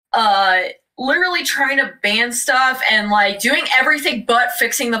literally trying to ban stuff and, like, doing everything but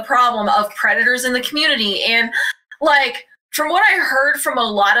fixing the problem of predators in the community. And, like, from what I heard from a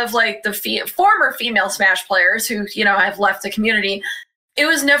lot of, like, the former female Smash players who, have left the community, it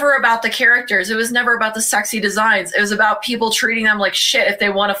was never about the characters. It was never about the sexy designs. It was about people treating them like shit if they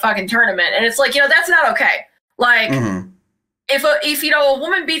won a fucking tournament. And it's like, that's not okay. Like, if a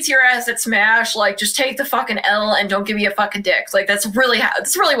woman beats your ass at Smash, like, just take the fucking L and don't give me a fucking dick. Like, that's really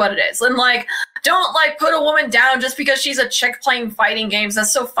what it is. And, like, don't, like, put a woman down just because she's a chick playing fighting games.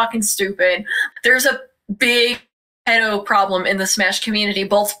 That's so fucking stupid. There's a big pedo problem in the Smash community,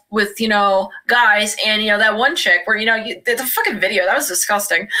 both with, guys and, that one chick where, the fucking video, that was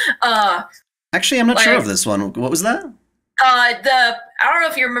disgusting. Actually, I'm not sure of this one. What was that? I don't know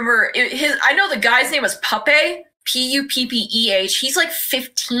if you remember, I know the guy's name was Puppeh, Puppeh. He's like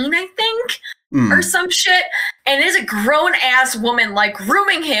 15, I think. or some shit, and it is a grown ass woman like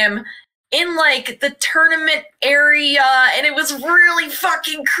grooming him in like the tournament area, and it was really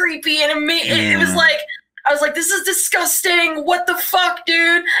fucking creepy, and it was like, I was like, this is disgusting, what the fuck,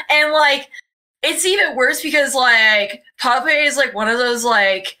 dude? And like, it's even worse because like Pape is like one of those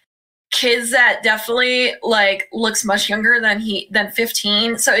like kids that definitely like looks much younger than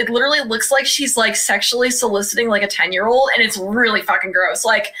 15, so it literally looks like she's like sexually soliciting like a 10-year-old, and it's really fucking gross.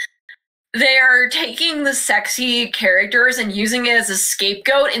 Like, they're taking the sexy characters and using it as a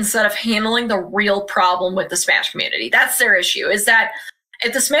scapegoat instead of handling the real problem with the Smash community. That's their issue, is that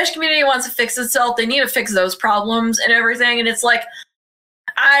if the Smash community wants to fix itself, they need to fix those problems and everything. And it's like,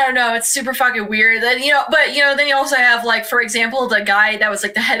 I don't know, it's super fucking weird. Then, but then you also have, like, for example, the guy that was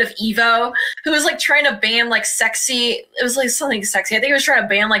like the head of Evo, who was like trying to ban like sexy, it was like something sexy. I think he was trying to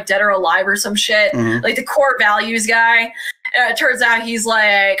ban like Dead or Alive or some shit, like the core values guy. It turns out he's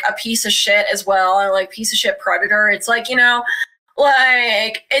like a piece of shit as well, and like piece of shit predator. It's like,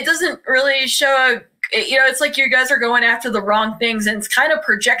 like, it doesn't really show it's like you guys are going after the wrong things, and it's kind of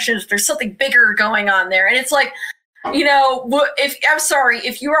projections. There's something bigger going on there, and it's like, I'm sorry,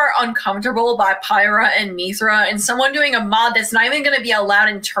 if you are uncomfortable by Pyra and Mithra and someone doing a mod that's not even going to be allowed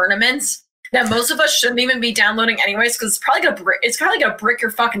in tournaments, that most of us shouldn't even be downloading anyways, because it's probably gonna brick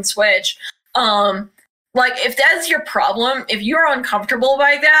your fucking Switch. Like, if that's your problem, if you're uncomfortable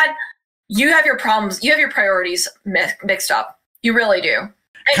by that, you have your problems, you have your priorities mixed up. You really do.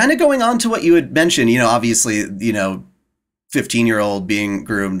 Kind of going on to what you had mentioned, obviously, 15-year-old being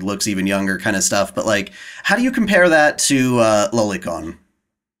groomed, looks even younger kind of stuff. But, like, how do you compare that to Lolicon?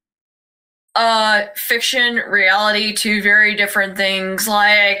 Fiction, reality, two very different things.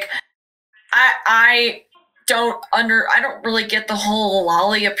 Like, I don't really get the whole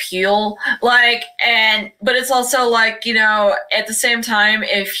lolly appeal. Like, but it's also like, at the same time,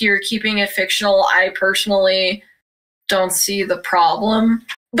 if you're keeping it fictional, I personally don't see the problem.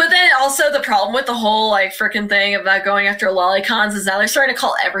 But then also the problem with the whole like freaking thing about going after lolicons is that they're starting to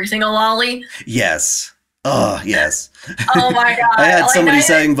call everything a lolly. Yes. Oh, yes. Oh my god. I had somebody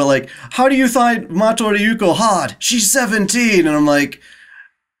saying, but like, how do you find Mato Ryuko hot? She's 17. And I'm like,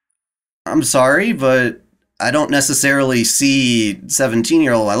 I'm sorry, but I don't necessarily see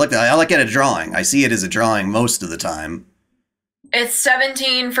 17-year-old. I look at a drawing. I see it as a drawing most of the time. It's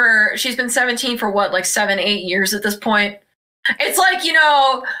 17 she's been 17 for what, like 7-8 years at this point? It's like,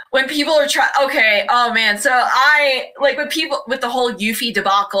 when people are oh man, so I, like, with the whole Yuffie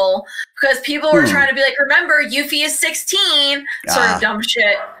debacle, because people were trying to be like, remember, Yuffie is 16, sort of dumb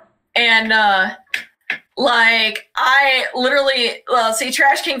shit. And, like, I literally,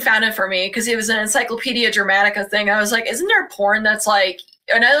 Trash King found it for me, because it was an Encyclopedia Dramatica thing. I was like, isn't there porn that's like,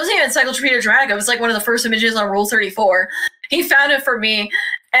 and it wasn't even Encyclopedia Dramatica, it was like one of the first images on Rule 34. He found it for me,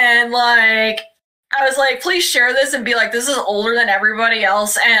 and like, I was like, please share this and be like, this is older than everybody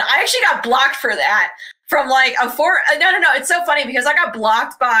else. And I actually got blocked for that from like no, it's so funny because I got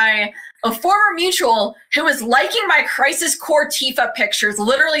blocked by a former mutual who was liking my Crisis Core Tifa pictures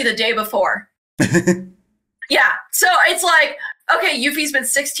literally the day before. Yeah, so it's like, okay, Yuffie's been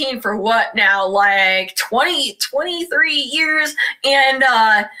 16 for what now? Like 23 years. And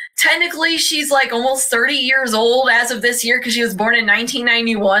technically she's like almost 30 years old as of this year because she was born in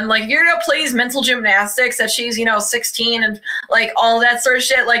 1991. Like, if you're gonna play mental gymnastics that she's, 16 and like all that sort of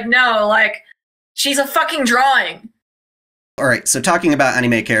shit, like, no, like, she's a fucking drawing. All right, so talking about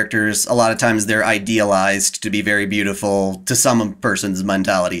anime characters, a lot of times they're idealized to be very beautiful to some person's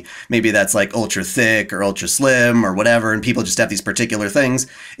mentality. Maybe that's like ultra thick or ultra slim or whatever, and people just have these particular things.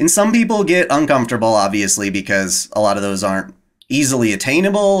 And some people get uncomfortable, obviously, because a lot of those aren't easily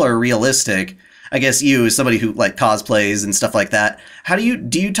attainable or realistic. I guess you, as somebody who like cosplays and stuff like that, how do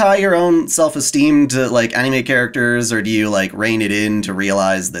you tie your own self-esteem to like anime characters, or do you like rein it in to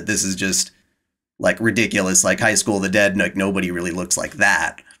realize that this is just like ridiculous, like High School of the Dead, like nobody really looks like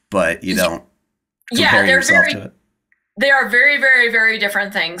that, but you don't compare yourself to it. They are very, very, very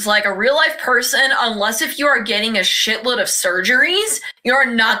different things. Like a real life person, unless if you are getting a shitload of surgeries, you're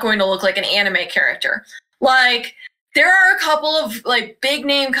not going to look like an anime character. Like, there are a couple of like big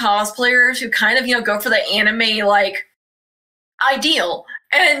name cosplayers who kind of, go for the anime like ideal.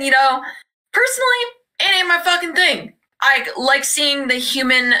 And, personally, it ain't my fucking thing. I like seeing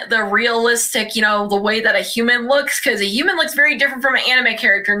the realistic, the way that a human looks, because a human looks very different from an anime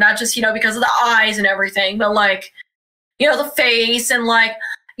character, not just, because of the eyes and everything, but like, the face and like,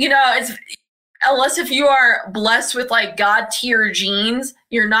 it's, unless if you are blessed with like god tier genes,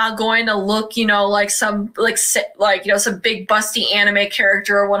 you're not going to look, like some, some big busty anime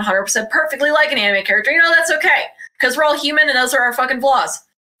character or 100% perfectly like an anime character. That's okay, because we're all human and those are our fucking flaws.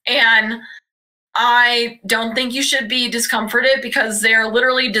 And I don't think you should be discomforted because they're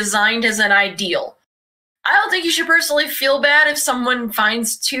literally designed as an ideal. I don't think you should personally feel bad if someone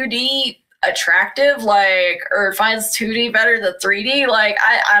finds 2D attractive, like, or finds 2D better than 3D. Like,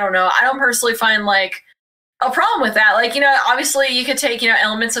 I don't know. I don't personally find, like, a problem with that. Like, you know, obviously you could take, you know,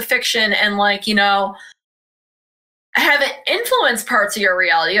 elements of fiction and, like, you know, have it influence parts of your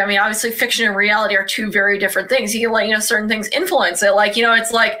reality. I mean, obviously fiction and reality are two very different things. You can let, you know, certain things influence it. Like, you know,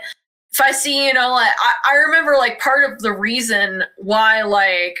 it's like, if I see, you know, like, I remember, like, part of the reason why,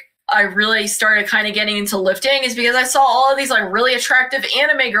 like, I really started kind of getting into lifting is because I saw all of these, like, really attractive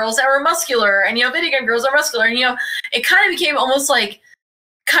anime girls that were muscular, and, you know, video game girls are muscular, and, you know, it kind of became almost like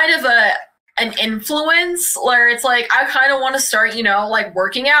kind of an influence where it's like, I kind of want to start, you know, like,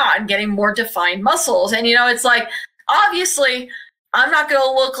 working out and getting more defined muscles. And, you know, it's like, obviously, I'm not going to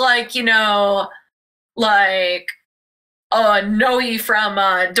look like, you know, like, Noe from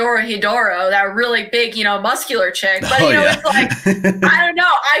Dorohedoro, that really big, you know, muscular chick. But, you know, it's like, I don't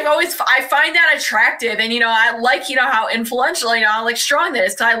know. I find that attractive. And, you know, I like, you know, how influential, you know, I like strong that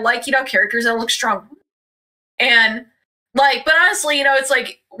is. Because I like, you know, characters that look strong. And, like, but honestly, you know, it's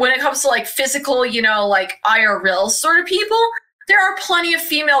like, when it comes to, like, physical, you know, like, IRL sort of people, there are plenty of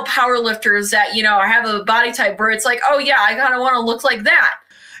female powerlifters that, you know, have a body type where it's like, oh, yeah, I kind of want to look like that.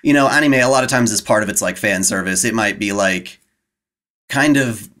 You know, anime, a lot of times as part of it's like fan service. It might be like kind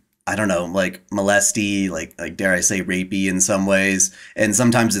of, I don't know, like molesty, like dare I say rapey in some ways. And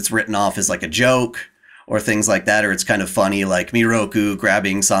sometimes it's written off as like a joke or things like that, or it's kind of funny, like Miroku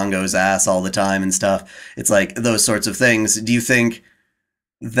grabbing Sango's ass all the time and stuff. It's like those sorts of things. Do you think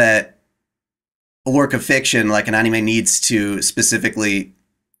that a work of fiction like an anime needs to specifically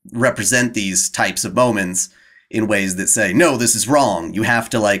represent these types of moments in ways that say, no, this is wrong? You have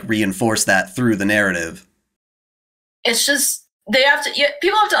to, like, reinforce that through the narrative. It's just,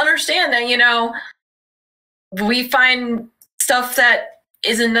 people have to understand that, you know, we find stuff that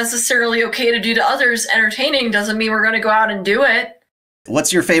isn't necessarily okay to do to others entertaining doesn't mean we're going to go out and do it.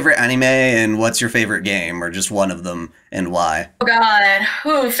 What's your favorite anime and what's your favorite game, or just one of them, and why? Oh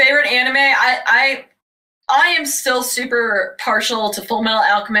God, favorite anime? I am still super partial to Full Metal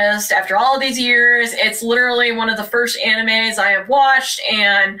Alchemist after all of these years. It's literally one of the first animes I have watched,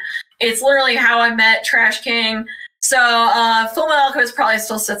 and it's literally how I met Trash King. So Full Metal Alchemist probably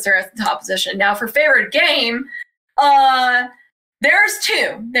still sits there at the top position. Now for favorite game, there's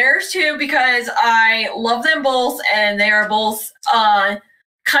two. There's two because I love them both, and they are both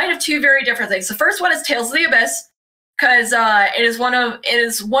kind of two very different things. The first one is Tales of the Abyss, because it is one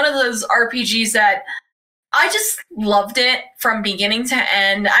of those RPGs that I just loved it from beginning to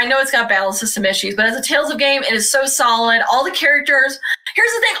end. I know it's got battle system issues, but as a Tales of game, it is so solid. All the characters,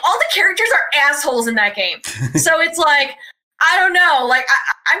 here's the thing, all the characters are assholes in that game. So it's like, I don't know, like,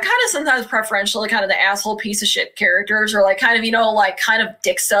 I'm kind of sometimes preferential to kind of the asshole piece of shit characters, or like kind of, you know, like kind of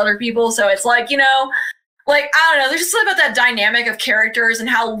dicks to other people. So it's like, you know, like, I don't know, there's just something about that dynamic of characters and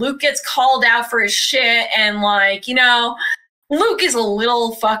how Luke gets called out for his shit, and like, you know, Luke is a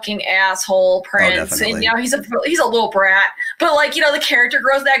little fucking asshole prince, and, you know, he's a little brat, but, like, you know, the character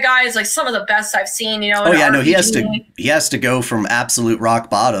growth of that guy is like some of the best I've seen, you know. Oh yeah, no, he has to go from absolute rock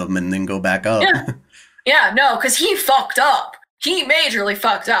bottom and then go back up. Yeah, no, because he fucked up. He majorly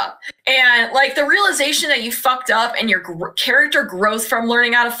fucked up, and like the realization that you fucked up and your character growth from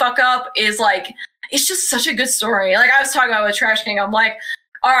learning how to fuck up is like, it's just such a good story. Like I was talking about with Trash King, I'm like,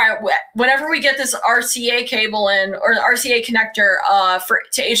 all right, whenever we get this RCA cable in, or the RCA connector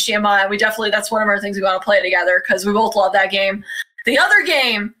to HDMI, that's one of our things we want to play together because we both love that game. The other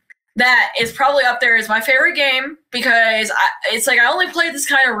game that is probably up there is my favorite game because it's like I only played this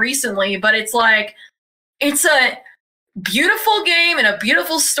kind of recently, but it's like, it's a beautiful game and a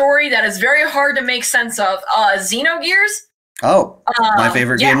beautiful story that is very hard to make sense of. Xenogears. Oh, my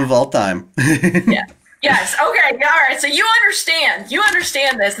favorite game of all time. Yeah. Yes. Okay. All right. So you understand. You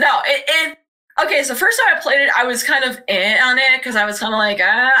understand this. No. Okay. So first time I played it, I was kind of on it because I was kind of like,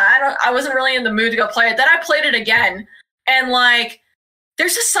 I wasn't really in the mood to go play it. Then I played it again, and like,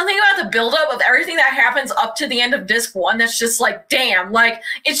 there's just something about the buildup of everything that happens up to the end of disc one that's just like, damn, like,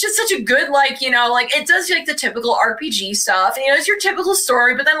 it's just such a good, like, you know, like, it does like the typical RPG stuff, and, you know, it's your typical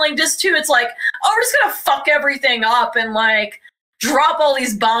story, but then like disc two, it's like, oh, we're just gonna fuck everything up and like drop all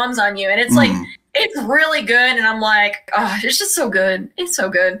these bombs on you, and it's like, it's really good, and I'm like, oh, it's just so good. It's so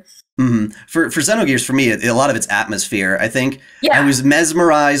good. Mm-hmm. For Xenogears, for me, a lot of its atmosphere, I think, I was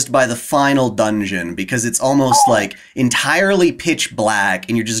mesmerized by the final dungeon because it's almost like entirely pitch black,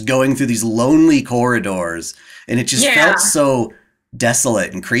 and you're just going through these lonely corridors, and it just felt so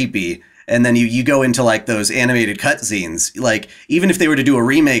desolate and creepy. And then you go into like those animated cutscenes. Like, even if they were to do a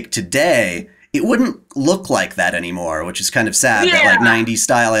remake today, it wouldn't look like that anymore, which is kind of sad. Yeah. That like 90s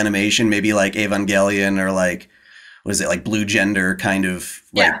style animation, maybe like Evangelion or like, what is it, like Blue Gender kind of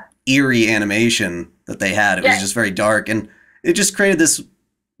like eerie animation that they had. It was just very dark, and it just created this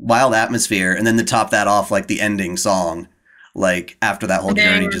wild atmosphere. And then to top that off, like the ending song, like after that whole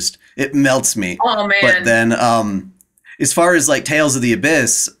journey, just it melts me. Oh man. But then as far as like Tales of the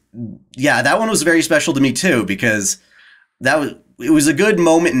Abyss, yeah, that one was very special to me too, because it was a good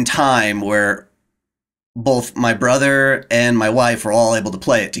moment in time where both my brother and my wife were all able to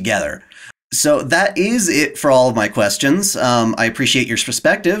play it together. So that is it for all of my questions. I appreciate your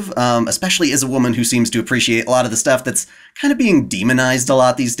perspective, especially as a woman who seems to appreciate a lot of the stuff that's kind of being demonized a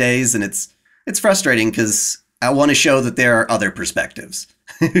lot these days. And it's frustrating because I want to show that there are other perspectives.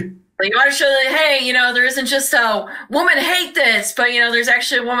 You want to show that, hey, you know, there isn't just a woman hate this, but, you know, there's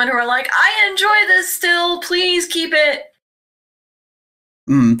actually a woman who are like, I enjoy this still. Please keep it.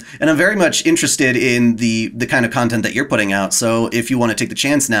 And I'm very much interested in the kind of content that you're putting out. So if you want to take the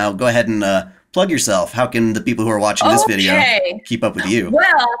chance now, go ahead and plug yourself. How can the people who are watching this video keep up with you?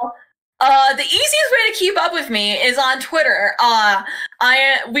 Well, the easiest way to keep up with me is on Twitter.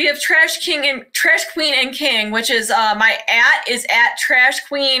 We have Trash Queen and King, which is my is at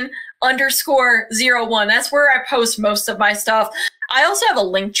 @trashqueen_01. That's where I post most of my stuff. I also have a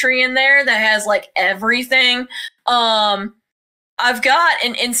link tree in there that has like everything. I've got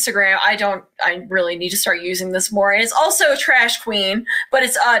an Instagram. I really need to start using this more. And it's also Trash Queen, but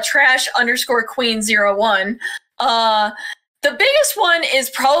it's trash_queen01. The biggest one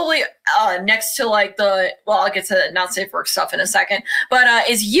is probably next to like I'll get to not safe work stuff in a second, but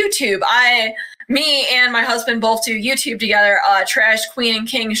is YouTube. Me and my husband both do YouTube together, Trash Queen and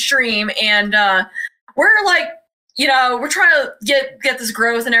King stream, and we're like, you know, we're trying to get this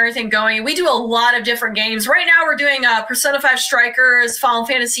growth and everything going. We do a lot of different games. Right now we're doing Persona 5 Strikers, Final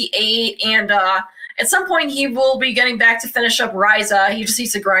Fantasy 8, and at some point he will be getting back to finish up Ryza. He just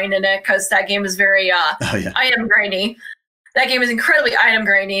needs to grind in it because that game is very item grindy. That game is incredibly item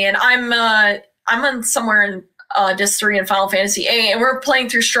grindy, and I'm on somewhere in Disc 3 and Final Fantasy 8, and we're playing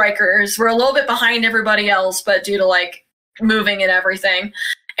through Strikers. We're a little bit behind everybody else, but due to like moving and everything.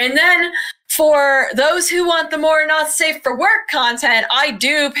 And then for those who want the more not safe for work content, I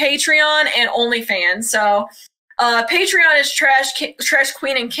do Patreon and OnlyFans. So Patreon is Trash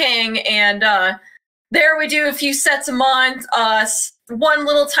Queen and King, and there we do a few sets a month. One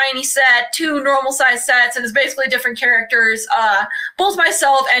little tiny set, 2 normal size sets, and it's basically different characters. Both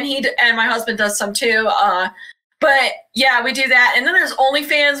myself and my husband does some too. But yeah, we do that. And then there's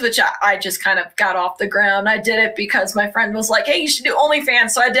OnlyFans, which I just kind of got off the ground. I did it because my friend was like, hey, you should do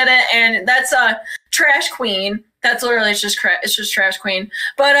OnlyFans. So I did it. And that's Trash Queen. That's literally, it's just Trash Queen.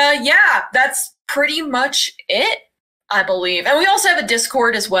 But yeah, that's pretty much it, I believe. And we also have a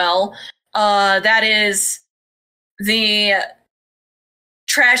Discord as well. That is the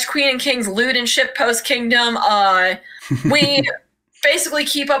Trash Queen and King's Loot and Shitpost Kingdom. We basically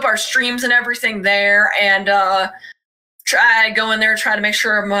keep up our streams and everything there, and go in there, try to make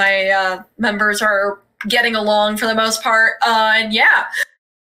sure my members are getting along for the most part. And yeah.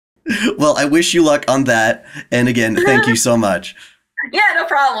 Well, I wish you luck on that. And again, thank you so much. Yeah, no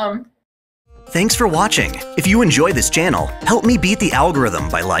problem. Thanks for watching. If you enjoy this channel, help me beat the algorithm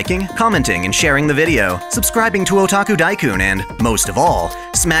by liking, commenting, and sharing the video, subscribing to OtakuDaiKun, and, most of all,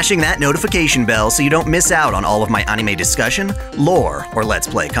 smashing that notification bell so you don't miss out on all of my anime discussion, lore, or Let's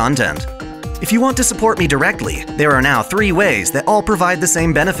Play content. If you want to support me directly, there are now 3 ways that all provide the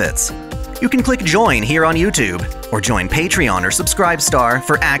same benefits. You can click Join here on YouTube, or join Patreon or Subscribestar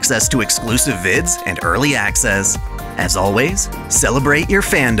for access to exclusive vids and early access. As always, celebrate your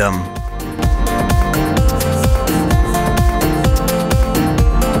fandom.